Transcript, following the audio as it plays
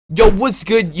Yo, what's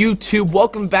good YouTube?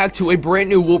 Welcome back to a brand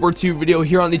new World War II video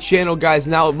here on the channel, guys.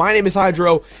 Now, my name is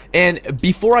Hvdroo, and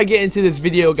before I get into this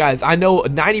video, guys, I know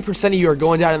 90% of you are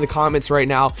going down in the comments right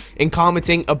now and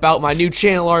commenting about my new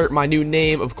channel art, my new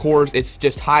name. Of course, it's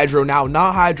just Hvdroo now,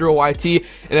 not Hvdroo YT,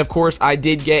 and of course, I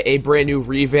did get a brand new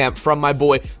revamp from my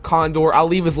boy Condor. I'll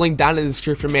leave his link down in the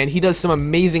description, man. He does some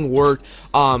amazing work.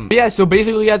 Yeah, so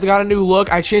basically, guys, I got a new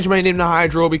look. I changed my name to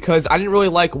Hvdroo because I didn't really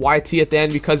like YT at the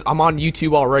end because I'm on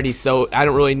YouTube already. So I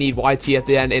don't really need YT at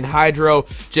the end, and Hvdroo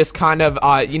just kind of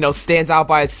you know, stands out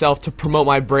by itself to promote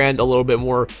my brand a little bit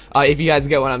more, if you guys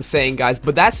get what I'm saying, guys.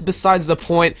 But that's besides the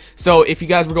point. So if you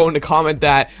guys were going to comment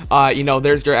that, you know,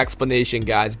 there's your explanation,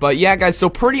 guys. But yeah, guys,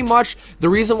 so pretty much the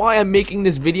reason why I'm making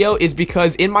this video is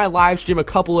because in my live stream a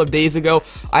couple of days ago,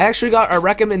 I actually got a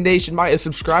recommendation by a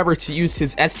subscriber to use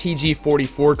his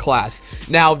STG-44 class.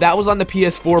 Now that was on the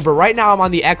PS4, but right now I'm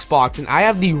on the Xbox and I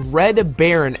have the Red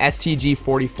Baron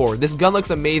STG-44. This gun looks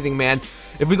amazing, man.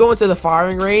 If we go into the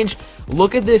firing range,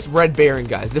 look at this Red Baron,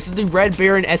 guys. This is the Red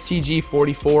Baron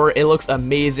STG-44. It looks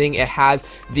amazing. It has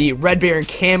the Red Baron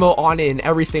camo on it and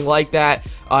everything like that.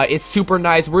 It's super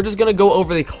nice. We're just gonna go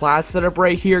over the class setup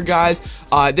right here, guys.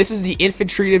 This is the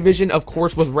infantry division, of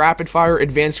course, with rapid fire,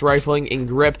 advanced rifling, and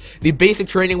grip. The basic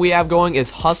training we have going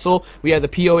is hustle. We have the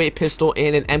P08 pistol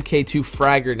and an MK2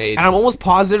 frag grenade. And I'm almost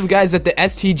positive, guys, that the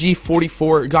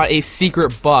STG-44 got a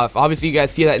secret buff. Obviously, you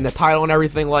guys see that in the title and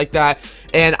everything like that.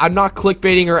 And I'm not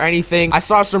clickbaiting or anything. I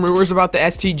saw some rumors about the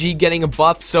STG getting a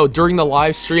buff, so during the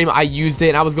live stream, I used it,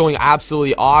 and I was going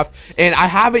absolutely off. And I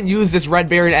haven't used this Red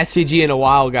Baron STG in a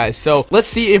while, guys. So let's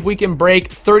see if we can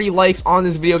break 30 likes on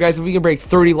this video, guys. If we can break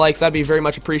 30 likes, that'd be very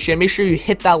much appreciated. Make sure you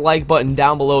hit that like button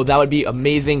down below. That would be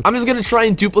amazing. I'm just gonna try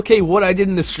and duplicate what I did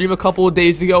in the stream a couple of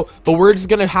days ago, but we're just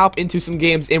gonna hop into some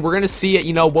games, and we're gonna see it,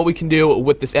 you know, what we can do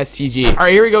with this STG. All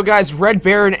right, here we go, guys. Red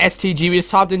Baron STG. We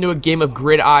just hopped into a game of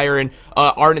Gridiron,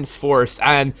 Ardent's Forest,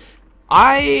 and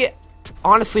I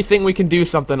honestly think we can do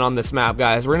something on this map,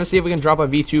 guys. We're gonna see if we can drop a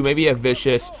V2, maybe a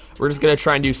Vicious. We're just gonna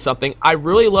try and do something. I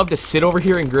really love to sit over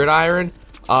here in Gridiron.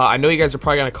 I know you guys are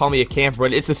probably gonna call me a camper,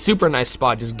 but it's a super nice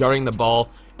spot, just guarding the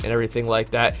ball and everything like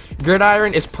that.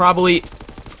 Gridiron is probably...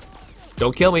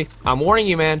 Don't kill me. I'm warning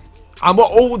you, man.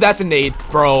 Oh, that's a nade,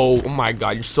 bro. Oh my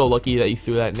god, you're so lucky that you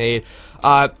threw that nade.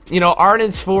 You know,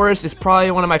 Ardent's Forest is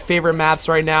probably one of my favorite maps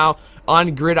right now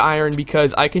on Gridiron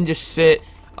because I can just sit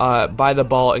by the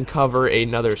ball and cover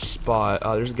another spot.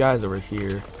 There's guys over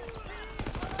here.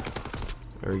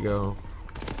 There we go.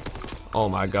 Oh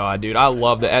my god, dude, I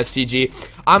love the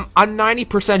STG. I'm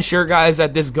 90% sure, guys,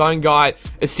 that this gun got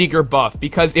a secret buff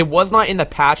because it was not in the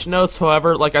patch notes.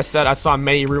 However, like I said, I saw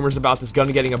many rumors about this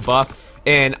gun getting a buff,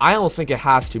 and I almost think it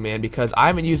has to, man, because I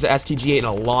haven't used the STG in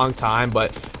a long time,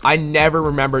 but I never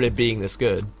remembered it being this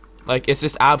good. Like, it's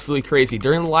just absolutely crazy.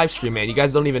 During the live stream, man, you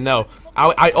guys don't even know.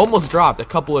 I almost dropped a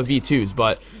couple of V2s,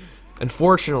 but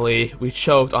unfortunately, we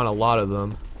choked on a lot of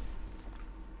them.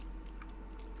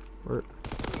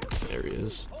 There he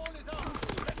is.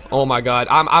 Oh my god,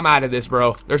 I'm out of this,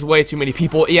 bro. There's way too many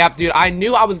people. Yeah, dude, I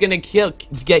knew I was gonna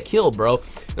get killed, bro.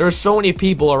 There were so many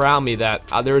people around me that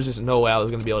there was just no way I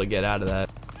was gonna be able to get out of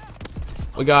that.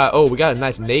 We got a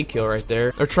nice nade kill right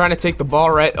there. They're trying to take the ball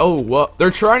right. Oh, what?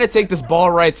 They're trying to take this ball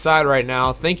right side right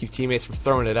now. Thank you, teammates, for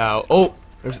throwing it out. Oh,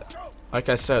 like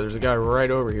I said, there's a guy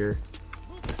right over here.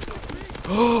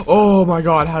 Oh my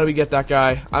god, how did we get that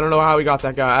guy? I don't know how we got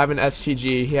that guy. I have an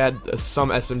STG. He had some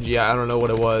SMG. I don't know what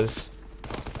it was.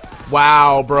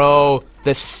 Wow, bro.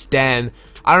 The Sten.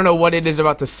 I don't know what it is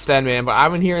about the Sten, man, but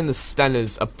I've been hearing the Sten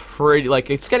is a pretty, like,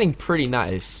 it's getting pretty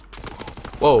nice.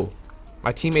 Whoa.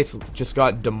 My teammates just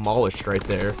got demolished right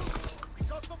there.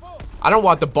 I don't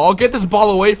want the ball. Get this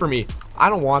ball away from me. I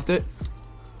don't want it.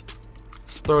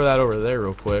 Let's throw that over there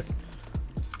real quick.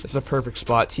 It's a perfect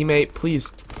spot. Teammate,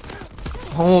 please.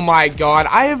 Oh my god.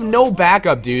 I have no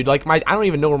backup, dude. Like, I don't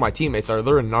even know where my teammates are.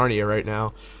 They're in Narnia right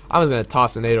now. I was gonna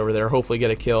toss a nade over there, hopefully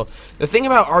get a kill. The thing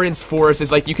about Ardent's Forest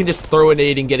is, like, you can just throw a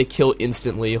nade and get a kill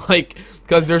instantly. Like,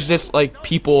 because there's just, like,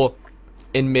 people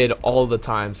in mid all the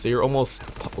time. So you're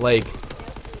almost, like,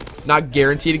 not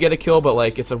guaranteed to get a kill, but,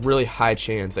 like, it's a really high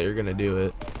chance that you're gonna do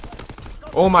it.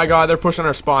 Oh my god, they're pushing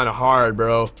our spawn hard,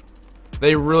 bro.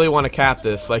 They really want to cap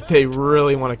this. Like, they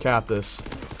really want to cap this.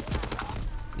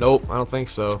 Nope, I don't think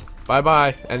so.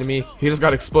 Bye-bye, enemy. He just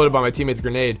got exploded by my teammate's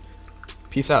grenade.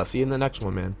 Peace out. See you in the next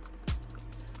one, man.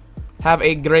 Have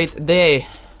a great day.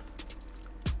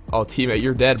 Oh, teammate,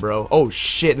 you're dead, bro. Oh,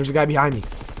 shit. There's a guy behind me.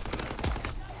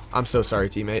 I'm so sorry,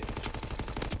 teammate.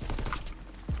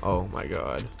 Oh, my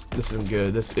God. This isn't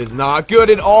good. This is not good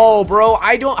at all, bro.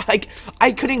 I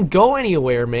couldn't go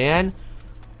anywhere, man.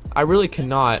 I really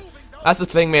cannot. That's the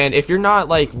thing, man. If you're not,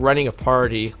 like, running a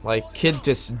party, like, kids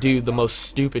just do the most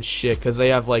stupid shit because they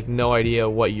have, like, no idea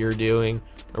what you're doing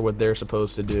or what they're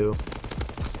supposed to do.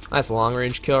 Nice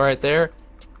long-range kill right there.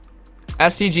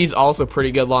 STG's also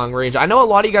pretty good long range. I know a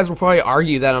lot of you guys will probably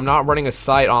argue that I'm not running a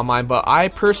sight on mine, but I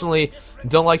personally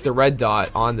don't like the red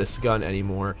dot on this gun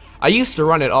anymore. I used to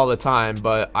run it all the time,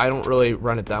 but I don't really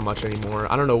run it that much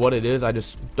anymore. I don't know what it is, I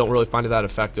just don't really find it that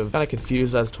effective. Kinda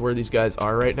confused as to where these guys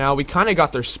are right now. We kinda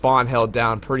got their spawn held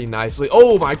down pretty nicely.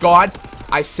 Oh my god!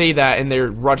 I say that and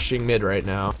they're rushing mid right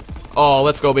now. Oh,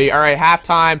 let's go, baby. Alright,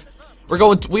 halftime.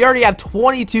 We already have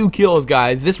 22 kills,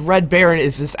 guys. This Red Baron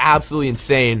is just absolutely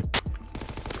insane.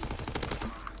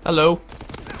 Hello.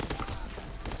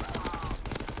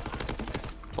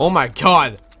 Oh my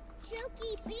god.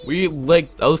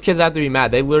 Those kids have to be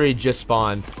mad. They literally just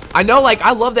spawned. I know, like,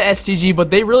 I love the STG,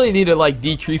 but they really need to, like,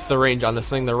 decrease the range on this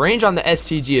thing. The range on the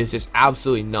STG is just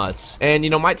absolutely nuts. And, you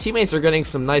know, my teammates are getting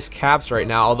some nice caps right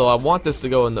now, although I want this to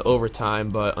go into overtime,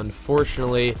 but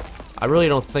unfortunately, I really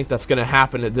don't think that's gonna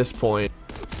happen at this point.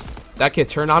 That kid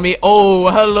turned on me. Oh,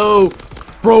 hello.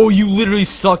 Bro, you literally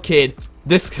suck, kid.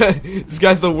 This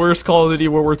guy's the worst Call of Duty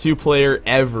World War II player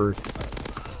ever.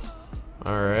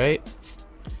 Alright.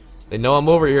 They know I'm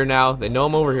over here now. They know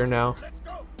I'm over here now.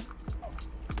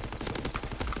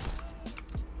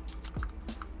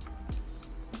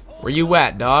 Where you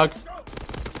at, dog?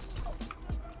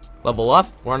 Level up?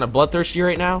 We're on a bloodthirsty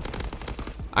right now?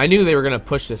 I knew they were gonna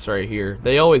push this right here.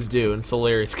 They always do, and it's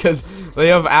hilarious because they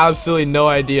have absolutely no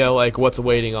idea, like, what's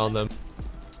waiting on them.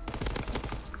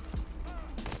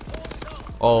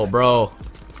 Oh, bro.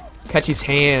 Catch his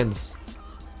hands.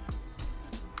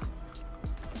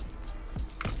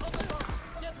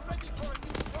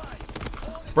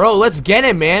 Bro, let's get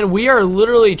it, man. We are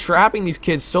literally trapping these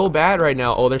kids so bad right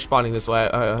now. Oh, they're spawning this way.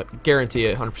 I guarantee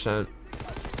it, 100%.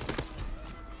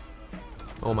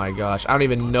 Oh my gosh. I don't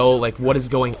even know, like, what is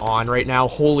going on right now.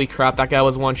 Holy crap, that guy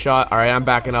was one shot. Alright, I'm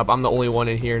backing up. I'm the only one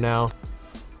in here now.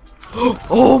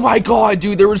 Oh my god,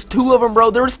 dude. There was 2 of them,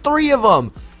 bro. There was 3 of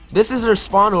them. This is their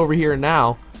spawn over here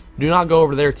now. Do not go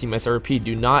over there, teammates. I repeat,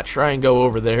 do not try and go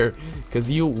over there,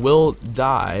 because you will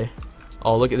die.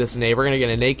 Oh, look at this nade. We're going to get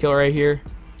a nade kill right here.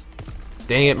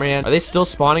 Dang it, man. Are they still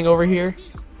spawning over here?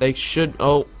 They should.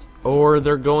 Oh, or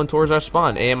they're going towards our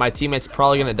spawn. And my teammate's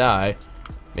probably going to die.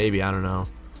 Maybe, I don't know.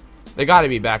 They got to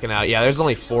be backing out. Yeah, there's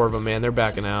only 4 of them, man. They're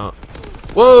backing out.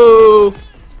 Whoa!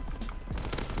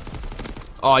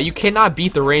 Oh, you cannot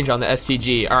beat the range on the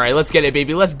STG. Alright, let's get it,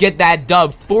 baby. Let's get that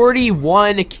dub.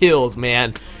 41 kills,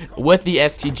 man, with the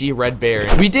STG Red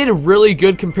Baron. We did really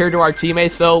good compared to our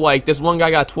teammates, though. Like, this one guy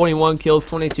got 21 kills,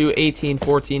 22, 18,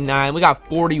 14, 9. We got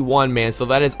 41, man, so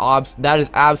that is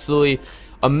absolutely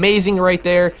amazing right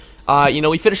there. You know,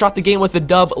 we finished off the game with the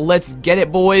dub. Let's get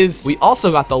it, boys. We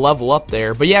also got the level up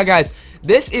there. But yeah, guys,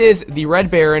 this is the Red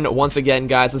Baron once again,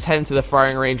 guys. Let's head into the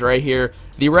firing range right here.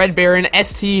 The Red Baron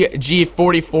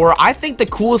STG-44. I think the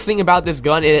coolest thing about this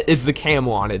gun is the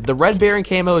camo on it. The Red Baron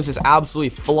camo is just absolutely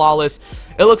flawless.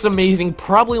 It looks amazing.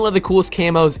 Probably one of the coolest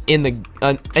camos in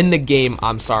the game.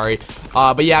 I'm sorry.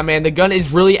 But yeah, man, the gun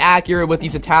is really accurate with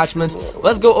these attachments.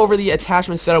 Let's go over the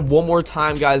attachment setup one more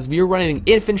time, guys. We are running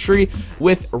infantry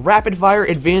with rapid fire,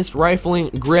 advanced rifling,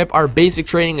 grip. Our basic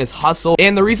training is hustle.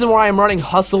 And the reason why I'm running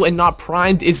hustle and not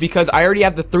primed is because I already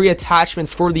have the 3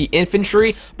 attachments for the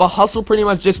infantry, but hustle pretty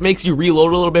much just makes you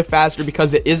reload a little bit faster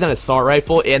because it is an assault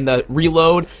rifle and the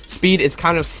reload speed is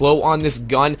kind of slow on this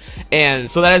gun, and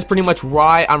so that is pretty much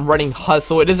why I'm running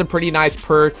hustle. It is a pretty nice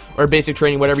perk or basic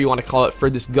training, whatever you want to call it, for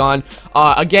this gun.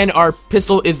 Again, our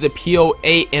pistol is the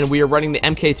PO8 and we are running the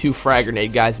MK2 frag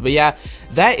grenade, guys. But yeah,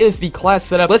 that is the class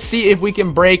setup. Let's see if we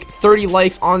can break 30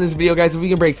 likes on this video, guys. If we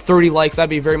can break 30 likes, that'd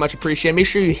be very much appreciated. Make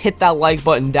sure you hit that like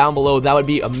button down below. That would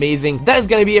be amazing. That is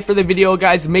going to be it for the video,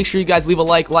 guys. Make sure you guys leave a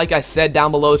like I said,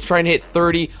 down below. Let's try and hit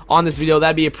 30 on this video.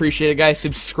 That'd be appreciated, guys.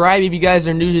 Subscribe if you guys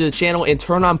are new to the channel and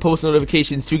turn on post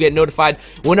notifications to get notified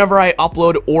whenever I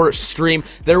upload or stream.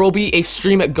 There will be a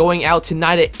stream going out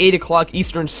tonight at 8 o'clock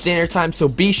Eastern Standard Time, so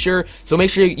make sure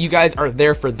you guys are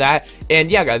there for that. And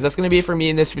yeah, guys, that's going to be it for me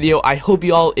in this video. I hope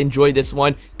you all enjoyed this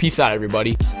one. Peace out,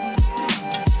 everybody.